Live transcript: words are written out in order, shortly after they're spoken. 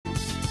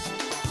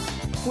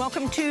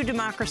Welcome to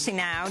Democracy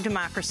Now!,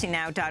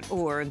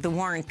 democracynow.org, the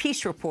War and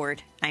Peace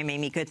Report. I'm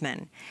Amy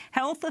Goodman.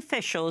 Health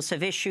officials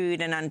have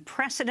issued an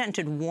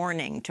unprecedented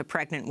warning to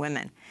pregnant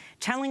women,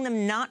 telling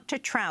them not to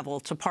travel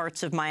to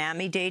parts of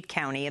Miami-Dade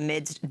County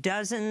amidst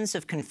dozens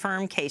of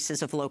confirmed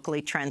cases of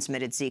locally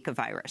transmitted Zika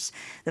virus.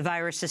 The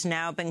virus has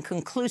now been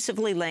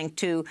conclusively linked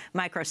to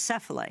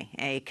microcephaly,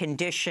 a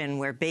condition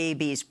where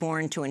babies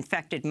born to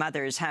infected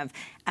mothers have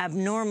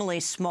abnormally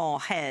small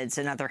heads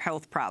and other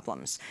health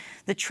problems.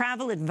 The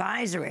travel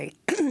advisory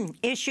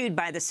issued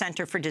by the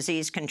Center for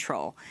Disease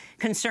Control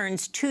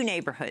concerns two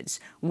neighborhoods,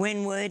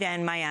 Wynwood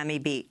and Miami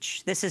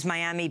Beach. This is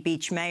Miami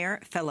Beach Mayor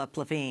Philip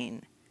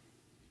Levine.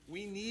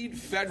 We need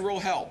federal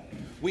help.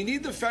 We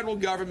need the federal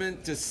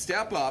government to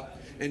step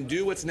up and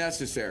do what's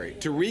necessary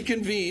to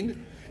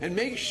reconvene and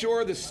make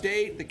sure the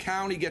state, the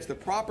county gets the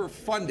proper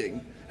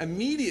funding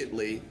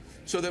immediately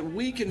so that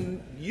we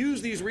can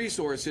use these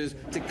resources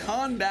to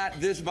combat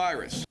this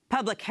virus.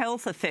 Public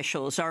health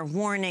officials are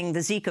warning the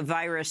Zika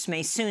virus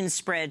may soon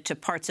spread to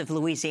parts of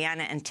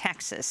Louisiana and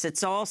Texas.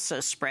 It's also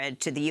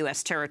spread to the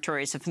U.S.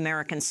 territories of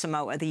American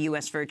Samoa, the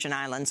U.S. Virgin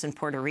Islands, and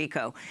Puerto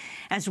Rico,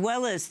 as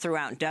well as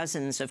throughout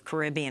dozens of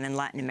Caribbean and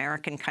Latin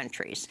American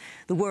countries.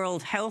 The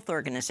World Health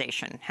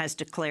Organization has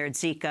declared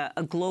Zika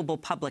a global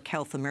public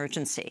health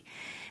emergency.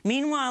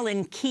 Meanwhile,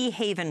 in Key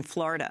Haven,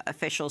 Florida,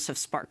 officials have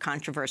sparked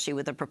controversy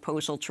with a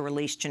proposal to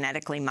release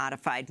genetically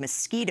modified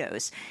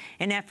mosquitoes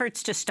in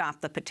efforts to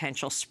stop the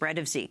potential spread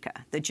of Zika.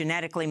 The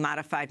genetically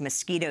modified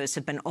mosquitoes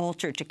have been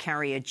altered to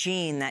carry a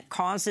gene that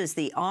causes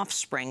the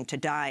offspring to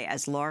die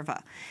as larvae.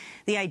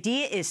 The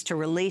idea is to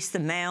release the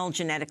male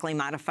genetically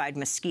modified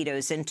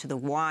mosquitoes into the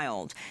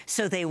wild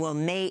so they will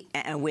mate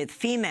with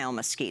female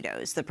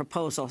mosquitoes. The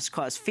proposal has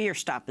caused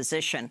fierce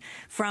opposition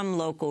from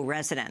local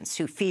residents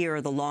who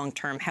fear the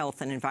long-term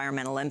health and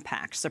environmental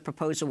impacts. The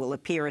proposal will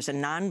appear as a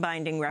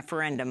non-binding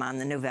referendum on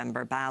the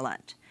November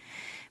ballot.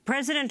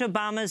 President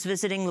Obama is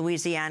visiting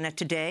Louisiana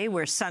today,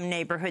 where some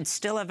neighborhoods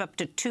still have up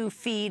to 2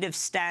 feet of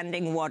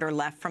standing water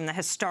left from the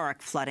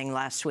historic flooding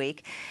last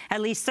week.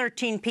 At least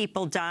 13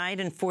 people died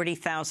and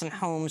 40,000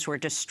 homes were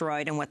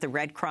destroyed in what the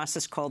Red Cross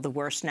has called the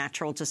worst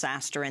natural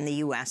disaster in the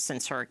U.S.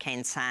 since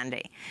Hurricane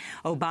Sandy.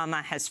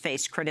 Obama has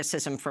faced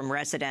criticism from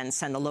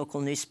residents and the local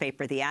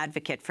newspaper The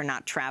Advocate for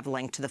not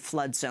traveling to the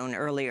flood zone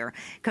earlier,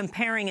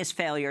 comparing his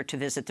failure to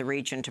visit the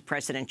region to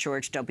President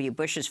George W.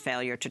 Bush's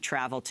failure to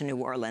travel to New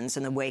Orleans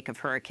in the wake of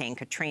Hurricane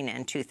Katrina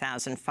in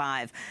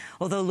 2005.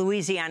 Although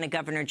Louisiana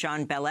Governor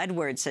John Bel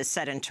Edwards has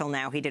said until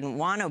now he didn't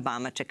want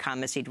Obama to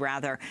come, as he'd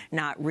rather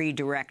not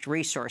redirect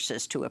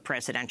resources to a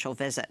presidential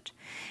visit.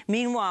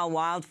 Meanwhile,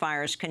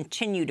 wildfires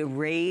continue to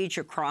rage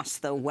across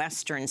the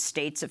western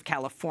states of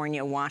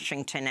California,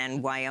 Washington,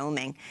 and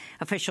Wyoming.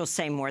 Officials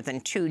say more than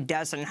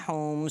 24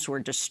 homes were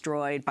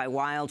destroyed by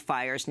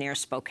wildfires near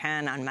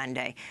Spokane on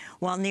Monday,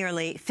 while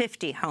nearly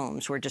 50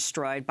 homes were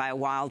destroyed by a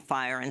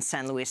wildfire in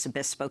San Luis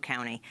Obispo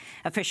County.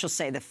 Officials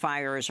say the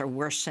fires are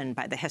worsened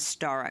by the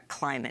historic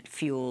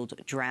climate-fueled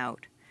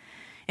drought.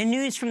 In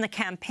news from the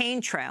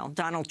campaign trail,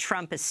 Donald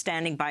Trump is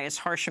standing by his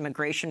harsh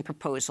immigration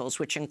proposals,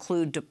 which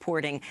include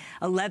deporting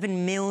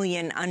 11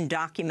 million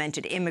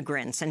undocumented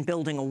immigrants and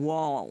building a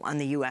wall on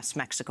the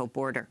U.S.-Mexico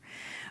border.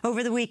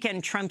 Over the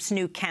weekend, Trump's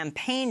new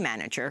campaign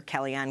manager,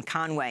 Kellyanne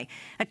Conway,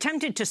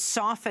 attempted to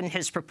soften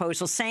his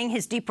proposal, saying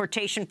his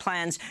deportation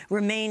plans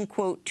remain,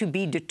 quote, to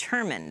be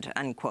determined,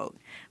 unquote.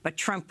 But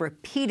Trump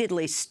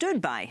repeatedly stood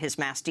by his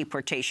mass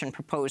deportation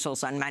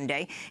proposals on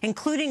Monday,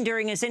 including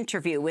during his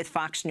interview with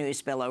Fox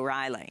News' Bill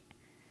O'Reilly.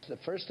 The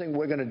first thing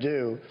we're going to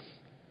do,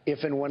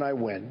 if and when I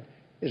win,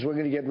 is we're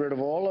going to get rid of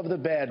all of the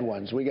bad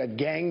ones. We got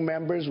gang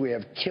members, we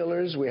have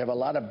killers, we have a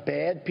lot of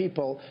bad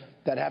people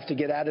that have to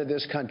get out of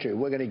this country.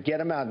 We're going to get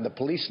them out, and the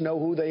police know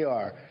who they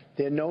are.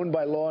 They're known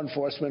by law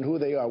enforcement who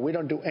they are. We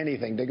don't do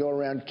anything. They go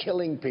around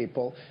killing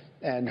people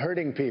and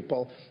hurting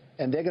people,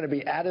 and they're going to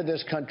be out of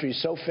this country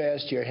so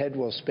fast your head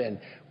will spin.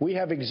 We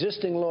have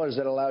existing laws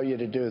that allow you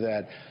to do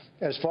that.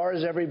 As far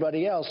as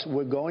everybody else,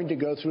 we're going to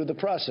go through the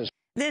process.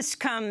 This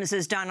comes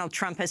as Donald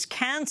Trump has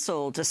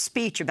canceled a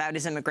speech about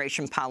his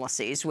immigration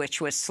policies, which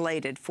was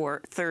slated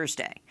for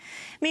Thursday.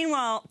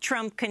 Meanwhile,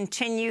 Trump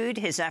continued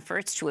his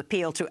efforts to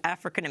appeal to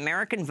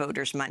African-American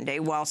voters Monday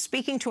while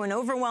speaking to an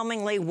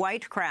overwhelmingly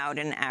white crowd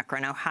in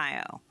Akron,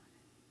 Ohio.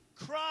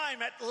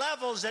 Crime at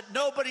levels that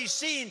nobody's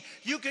seen.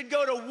 You can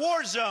go to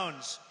war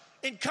zones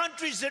in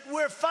countries that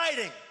we're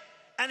fighting,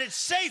 and it's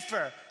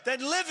safer than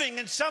living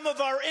in some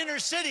of our inner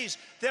cities.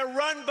 They're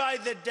run by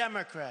the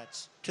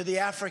Democrats. To the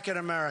African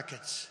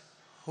Americans,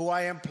 who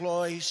I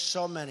employ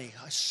so many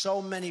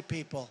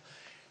people.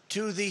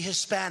 To the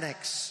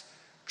Hispanics,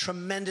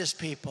 tremendous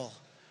people.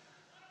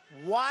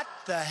 What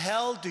the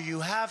hell do you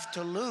have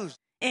to lose?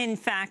 In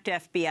fact,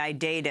 FBI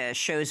data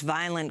shows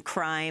violent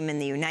crime in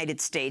the United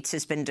States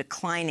has been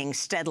declining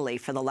steadily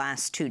for the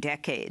last 2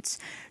 decades.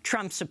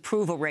 Trump's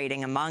approval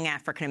rating among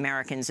African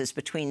Americans is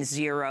between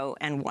 0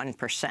 and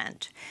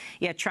 1%.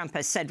 Yet Trump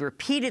has said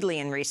repeatedly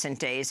in recent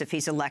days if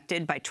he's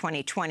elected by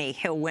 2020,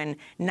 he'll win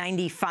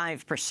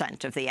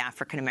 95% of the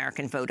African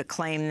American vote, a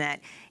claim that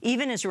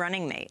even his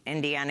running mate,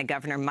 Indiana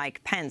Governor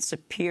Mike Pence,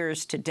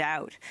 appears to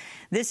doubt.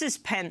 This is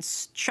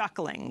Pence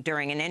chuckling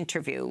during an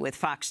interview with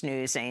Fox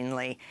News'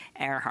 Ainley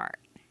Earhart.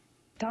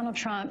 Donald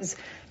Trump is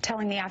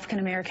telling the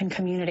African-American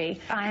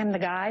community, I am the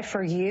guy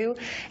for you.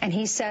 And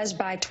he says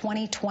by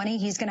 2020,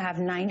 he's going to have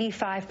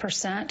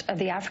 95% of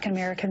the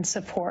African-American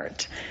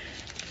support.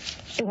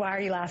 Why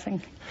are you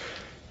laughing?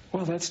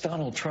 Well, that's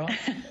Donald Trump.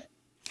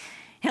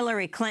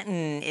 Hillary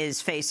Clinton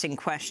is facing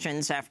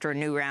questions after a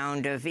new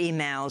round of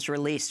emails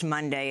released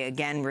Monday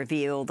again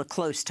reveal the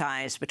close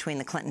ties between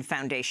the Clinton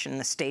Foundation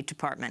and the State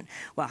Department,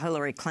 while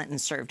Hillary Clinton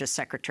served as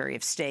Secretary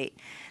of State.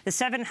 The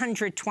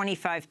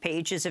 725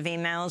 pages of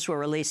emails were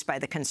released by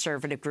the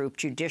conservative group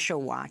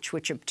Judicial Watch,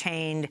 which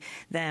obtained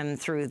them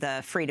through the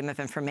Freedom of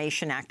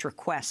Information Act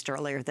request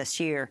earlier this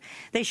year.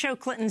 They show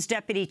Clinton's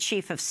Deputy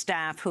Chief of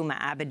Staff, Huma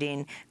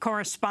Abedin,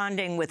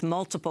 corresponding with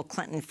multiple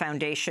Clinton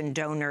Foundation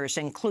donors,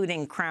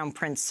 including Crown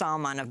Prince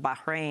Salman of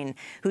Bahrain,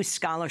 whose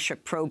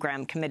scholarship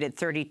program committed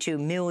 $32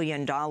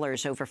 million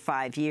over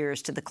 5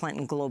 years to the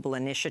Clinton Global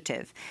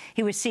Initiative.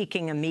 He was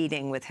seeking a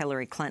meeting with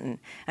Hillary Clinton.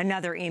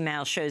 Another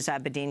email shows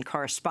Abedin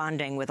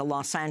corresponding with a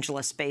Los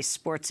Angeles-based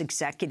sports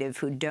executive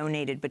who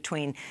donated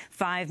between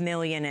 $5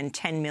 million and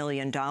 $10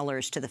 million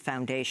to the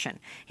foundation.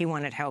 He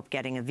wanted help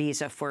getting a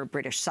visa for a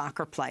British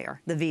soccer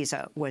player. The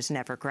visa was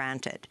never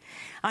granted.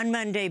 On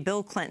Monday,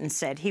 Bill Clinton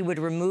said he would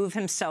remove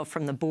himself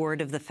from the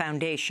board of the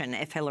foundation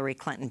if Hillary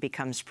Clinton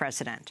becomes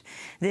president.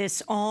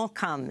 This all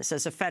comes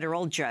as a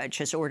federal judge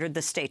has ordered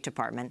the State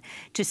Department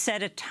to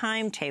set a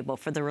timetable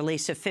for the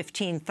release of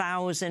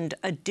 15,000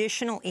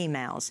 additional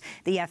emails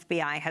the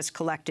FBI has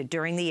collected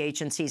during the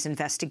agency's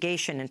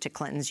investigation into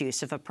Clinton's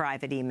use of a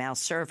private email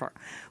server.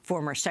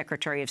 Former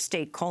Secretary of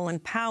State Colin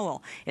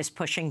Powell is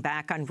pushing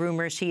back on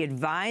rumors he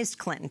advised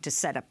Clinton to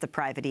set up the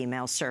private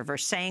email server,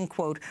 saying,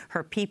 quote,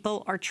 her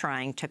people are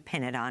trying to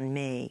pin it on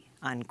me,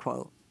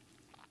 unquote.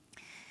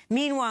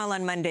 Meanwhile,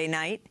 on Monday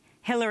night,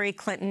 Hillary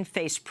Clinton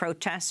faced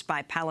protests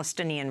by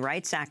Palestinian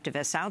rights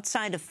activists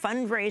outside a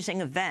fundraising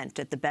event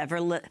at the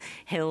Beverly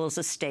Hills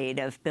estate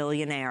of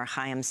billionaire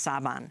Haim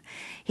Saban.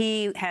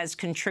 He has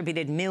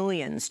contributed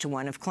millions to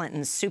one of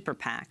Clinton's super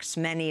PACs.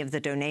 Many of the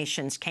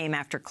donations came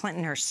after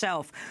Clinton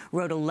herself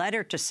wrote a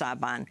letter to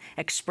Saban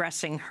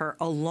expressing her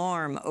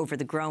alarm over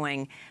the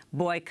growing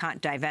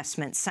boycott,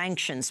 divestment,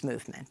 sanctions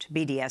movement.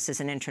 BDS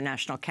is an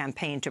international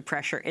campaign to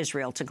pressure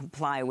Israel to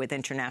comply with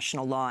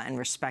international law and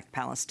respect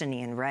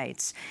Palestinian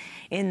rights.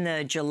 In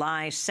the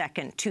July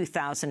 2,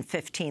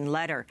 2015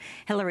 letter,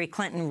 Hillary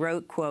Clinton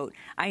wrote, quote,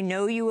 I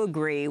know you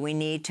agree we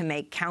need to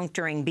make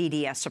countering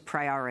BDS a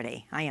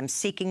priority. I am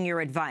seeking your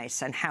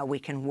advice on how we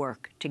can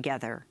work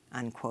together,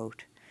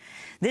 unquote.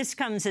 This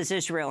comes as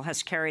Israel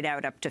has carried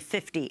out up to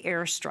 50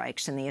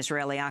 airstrikes in the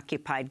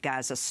Israeli-occupied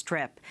Gaza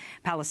Strip.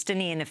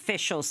 Palestinian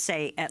officials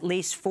say at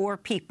least 4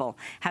 people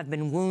have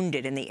been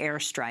wounded in the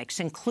airstrikes,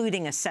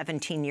 including a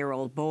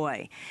 17-year-old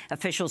boy.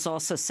 Officials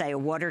also say a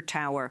water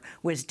tower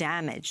was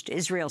damaged.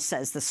 Israel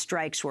says the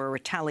strikes were a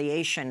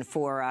retaliation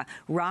for a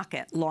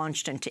rocket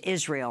launched into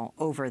Israel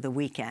over the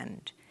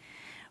weekend.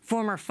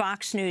 Former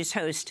Fox News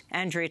host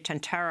Andrea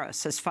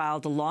Tantaros has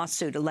filed a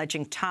lawsuit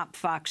alleging top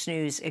Fox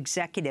News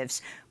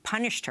executives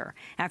punished her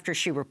after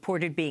she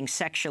reported being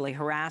sexually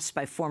harassed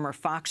by former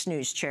Fox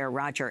News chair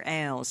Roger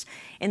Ailes.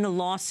 In the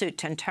lawsuit,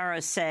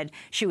 Tantaros said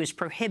she was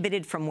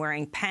prohibited from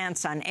wearing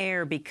pants on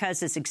air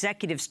because his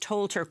executives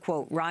told her,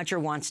 quote, Roger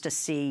wants to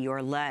see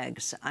your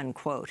legs,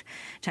 unquote.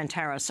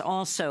 Tantaros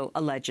also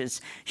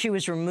alleges she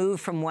was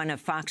removed from one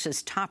of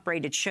Fox's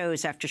top-rated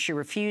shows after she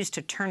refused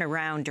to turn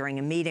around during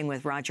a meeting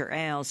with Roger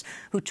Ailes,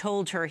 who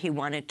told her he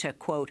wanted to,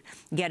 quote,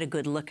 get a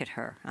good look at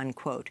her,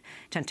 unquote.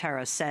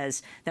 Tantaros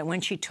says that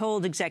when she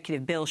told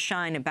Executive Bill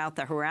Shine about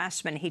the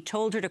harassment, he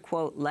told her to,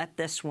 quote, let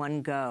this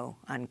one go,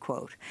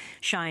 unquote.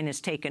 Shine has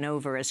taken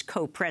over as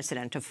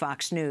co-president of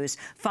Fox News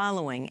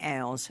following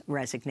Ailes'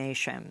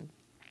 resignation.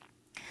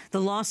 The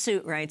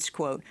lawsuit writes,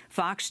 quote,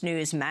 Fox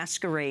News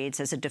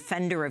masquerades as a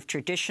defender of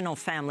traditional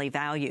family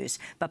values,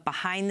 but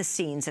behind the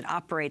scenes it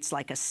operates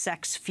like a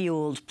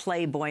sex-fueled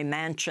Playboy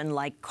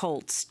mansion-like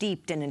cult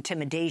steeped in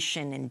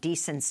intimidation,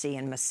 indecency,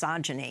 and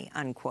misogyny,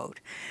 unquote.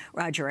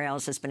 Roger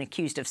Ailes has been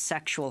accused of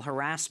sexual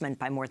harassment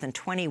by more than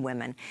 20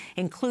 women,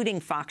 including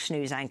Fox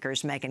News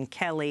anchors Megyn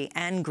Kelly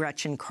and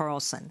Gretchen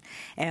Carlson.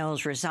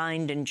 Ailes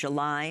resigned in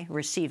July,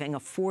 receiving a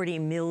 $40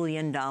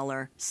 million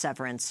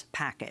severance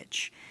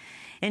package.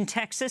 In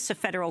Texas, a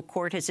federal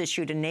court has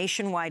issued a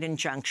nationwide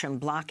injunction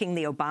blocking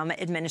the Obama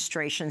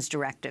administration's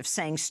directive,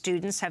 saying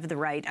students have the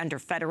right under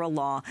federal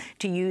law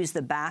to use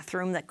the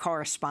bathroom that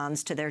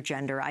corresponds to their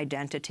gender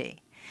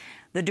identity.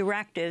 The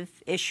directive,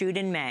 issued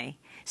in May,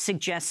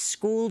 suggests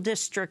school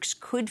districts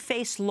could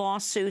face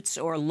lawsuits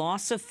or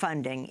loss of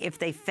funding if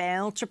they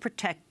fail to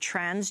protect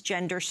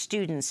transgender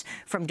students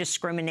from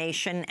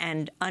discrimination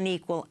and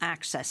unequal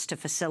access to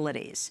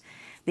facilities.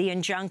 The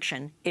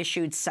injunction,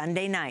 issued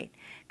Sunday night,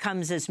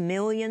 comes as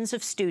millions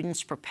of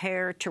students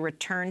prepare to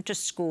return to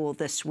school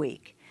this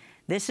week.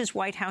 This is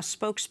White House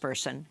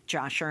spokesperson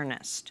Josh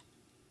Earnest.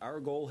 Our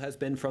goal has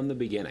been from the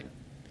beginning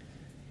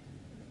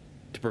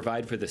to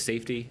provide for the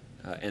safety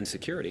and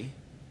security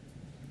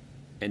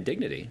and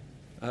dignity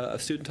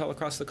of students all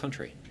across the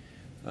country.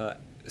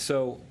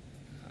 So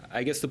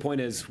I guess the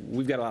point is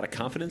we've got a lot of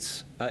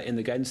confidence in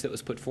the guidance that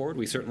was put forward.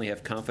 We certainly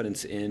have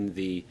confidence in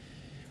the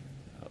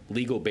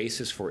legal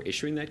basis for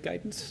issuing that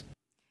guidance.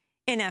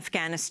 In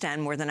Afghanistan,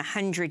 more than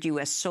 100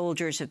 U.S.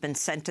 soldiers have been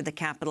sent to the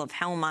capital of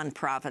Helmand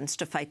province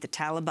to fight the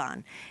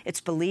Taliban. It's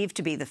believed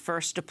to be the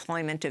first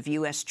deployment of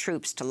U.S.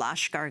 troops to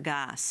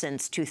Lashkar-Gah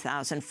since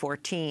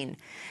 2014.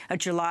 A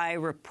July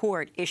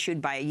report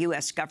issued by a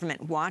U.S.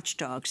 government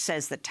watchdog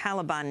says the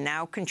Taliban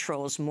now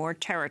controls more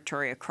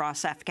territory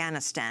across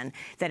Afghanistan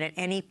than at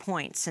any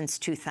point since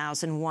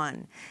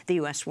 2001. The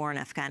U.S. war in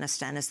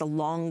Afghanistan is the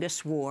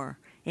longest war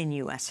in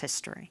U.S.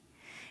 history.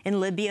 In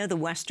Libya, the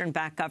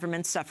Western-backed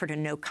government suffered a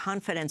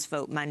no-confidence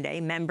vote Monday.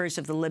 Members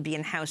of the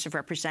Libyan House of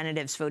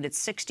Representatives voted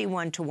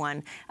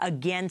 61-1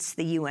 against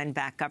the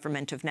UN-backed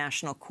Government of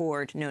National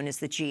Accord, known as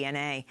the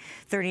GNA.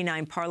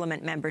 39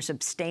 parliament members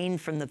abstained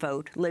from the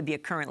vote. Libya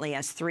currently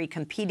has 3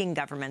 competing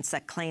governments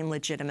that claim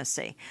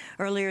legitimacy.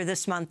 Earlier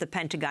this month, the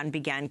Pentagon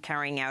began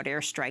carrying out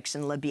airstrikes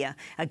in Libya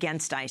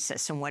against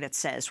ISIS in what it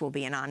says will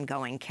be an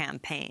ongoing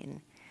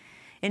campaign.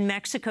 In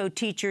Mexico,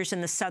 teachers in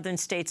the southern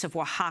states of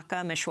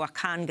Oaxaca,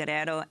 Michoacan,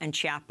 Guerrero, and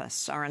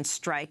Chiapas are on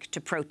strike to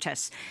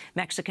protest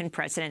Mexican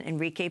President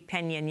Enrique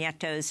Peña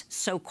Nieto's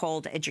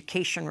so-called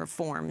education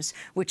reforms,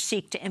 which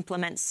seek to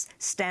implement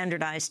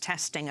standardized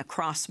testing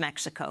across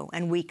Mexico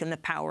and weaken the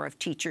power of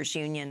teachers'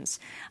 unions.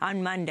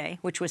 On Monday,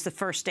 which was the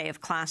first day of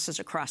classes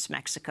across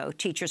Mexico,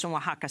 teachers in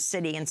Oaxaca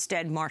City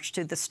instead marched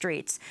through the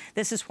streets.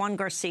 This is Juan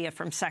Garcia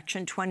from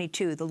Section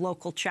 22, the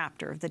local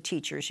chapter of the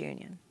teachers'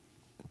 union.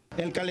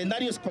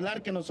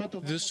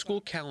 The school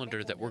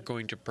calendar that we're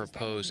going to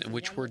propose, in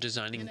which we're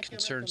designing,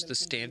 concerns the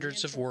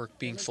standards of work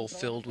being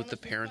fulfilled with the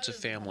parents of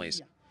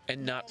families,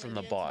 and not from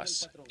the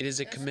boss. It is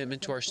a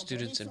commitment to our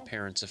students and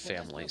parents of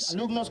families.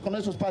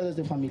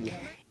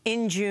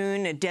 In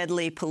June, a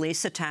deadly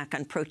police attack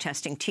on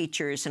protesting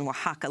teachers in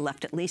Oaxaca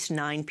left at least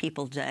 9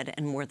 people dead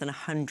and more than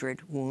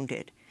 100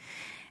 wounded.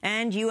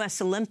 And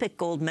U.S. Olympic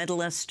gold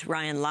medalist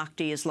Ryan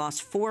Lochte has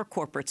lost 4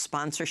 corporate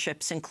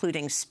sponsorships,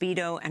 including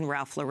Speedo and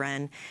Ralph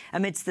Lauren,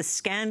 amidst the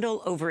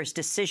scandal over his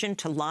decision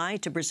to lie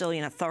to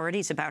Brazilian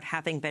authorities about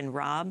having been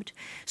robbed.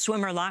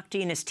 Swimmer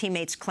Lochte and his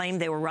teammates claimed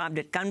they were robbed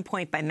at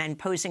gunpoint by men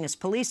posing as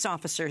police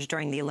officers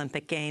during the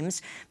Olympic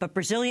Games. But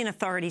Brazilian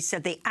authorities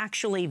said they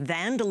actually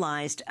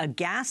vandalized a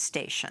gas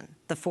station,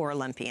 the 4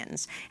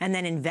 Olympians, and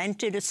then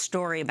invented a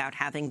story about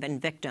having been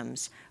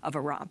victims of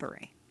a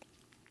robbery.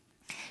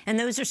 And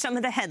those are some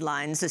of the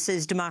headlines. This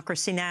is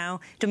Democracy Now!,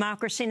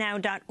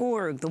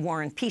 democracynow.org, The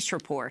War and Peace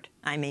Report.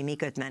 I'm Amy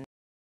Goodman.